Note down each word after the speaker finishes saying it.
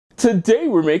Today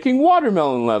we're making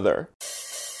watermelon leather.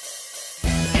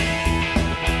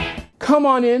 Come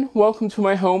on in, welcome to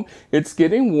my home. It's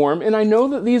getting warm, and I know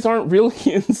that these aren't really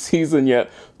in season yet,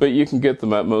 but you can get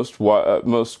them at most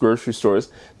grocery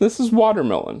stores. This is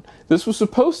watermelon. This was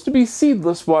supposed to be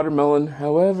seedless watermelon,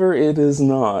 however, it is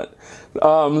not.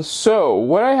 So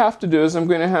what I have to do is I'm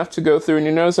going to have to go through, and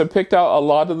you notice I picked out a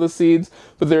lot of the seeds,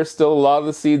 but there's still a lot of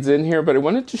the seeds in here, but I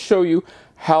wanted to show you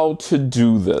how to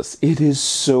do this. It is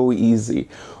so easy.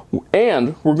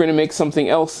 And we're going to make something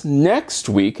else next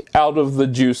week out of the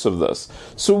juice of this.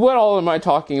 So what all am I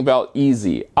talking about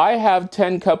easy? I have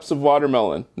 10 cups of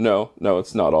watermelon. No,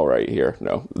 it's not all right here.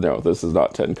 No, this is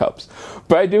not 10 cups.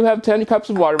 But I do have 10 cups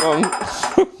of watermelon.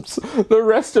 The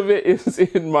rest of it is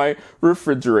in my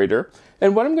refrigerator.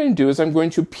 And what I'm going to do is I'm going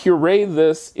to puree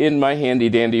this in my handy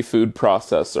dandy food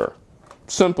processor.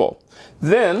 Simple.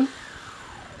 Then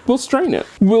we'll strain it.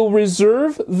 We'll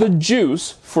reserve the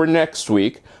juice for next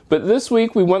week, but this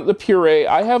week we want the puree.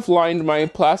 I have lined my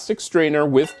plastic strainer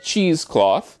with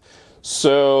cheesecloth,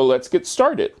 so let's get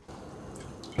started.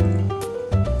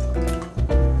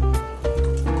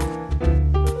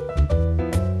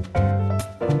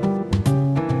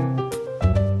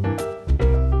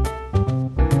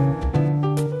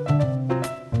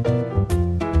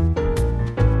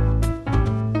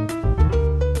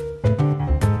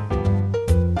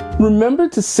 Remember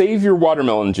to save your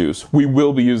watermelon juice. We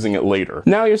will be using it later.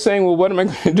 Now you're saying, well, what am I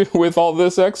going to do with all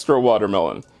this extra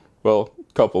watermelon? Well,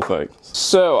 a couple things.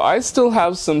 So I still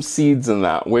have some seeds in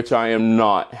that, which I am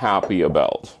not happy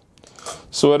about.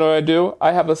 So what do?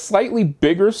 I have a slightly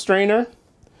bigger strainer.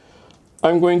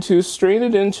 I'm going to strain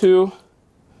it into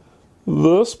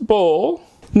this bowl.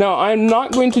 Now I'm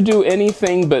not going to do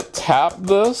anything but tap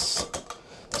this,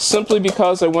 simply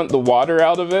because I want the water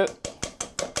out of it.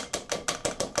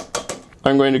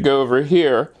 I'm going to go over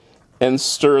here and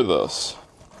stir this.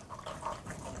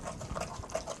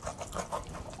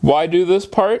 Why do this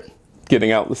part?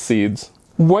 Getting out the seeds.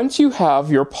 Once you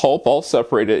have your pulp all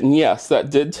separated, and yes, that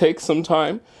did take some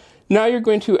time, now you're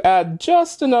going to add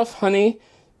just enough honey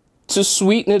to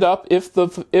sweeten it up if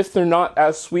they're not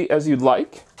as sweet as you'd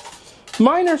like.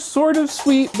 Mine are sort of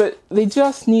sweet, but they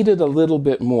just needed a little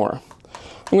bit more.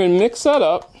 I'm going to mix that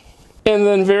up and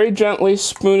then very gently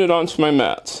spoon it onto my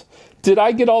mat. Did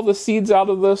I get all the seeds out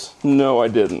of this? No, I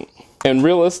didn't. And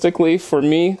realistically, for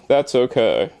me, that's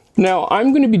okay. Now,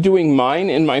 I'm going to be doing mine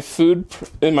in my food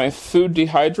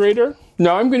dehydrator.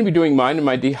 Now, I'm going to be doing mine in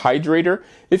my dehydrator.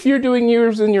 If you're doing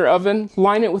yours in your oven,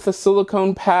 line it with a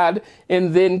silicone pad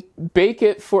and then bake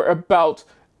it for about,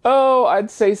 I'd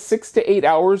say 6 to 8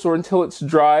 hours or until it's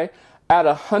dry at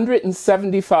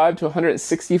 175 to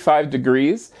 165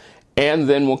 degrees, and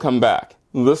then we'll come back.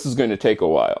 This is going to take a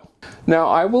while. Now,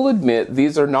 I will admit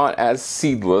these are not as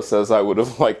seedless as I would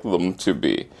have liked them to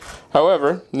be.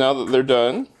 However, now that they're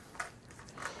done,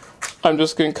 I'm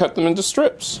just going to cut them into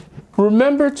strips.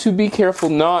 Remember to be careful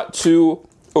not to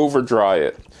over dry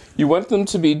it. You want them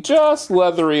to be just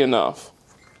leathery enough.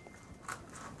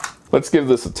 Let's give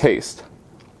this a taste.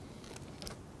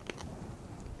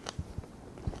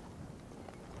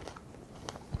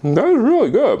 That is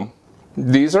really good.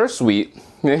 These are sweet.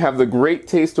 They have the great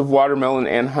taste of watermelon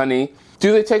and honey.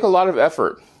 Do they take a lot of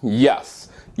effort? Yes.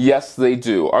 Yes, they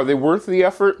do. Are they worth the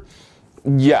effort?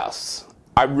 Yes.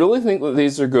 I really think that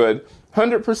these are good.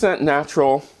 100%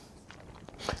 natural.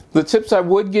 The tips I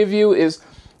would give you is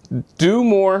do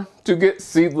more to get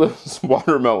seedless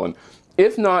watermelon.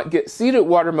 If not, get seeded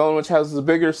watermelon, which has the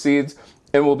bigger seeds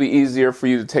and will be easier for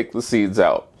you to take the seeds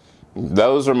out.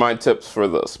 Those are my tips for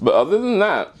this. But other than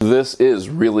that, this is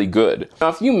really good. Now,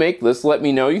 if you make this, let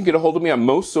me know. You can get a hold of me on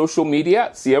most social media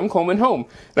at cmcolemanhome.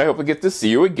 And I hope I get to see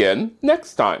you again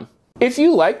next time. If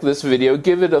you like this video,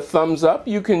 give it a thumbs up.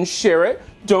 You can share it.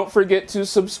 Don't forget to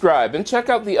subscribe and check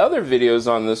out the other videos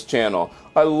on this channel.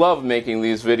 I love making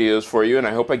these videos for you, and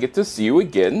I hope I get to see you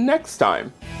again next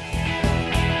time.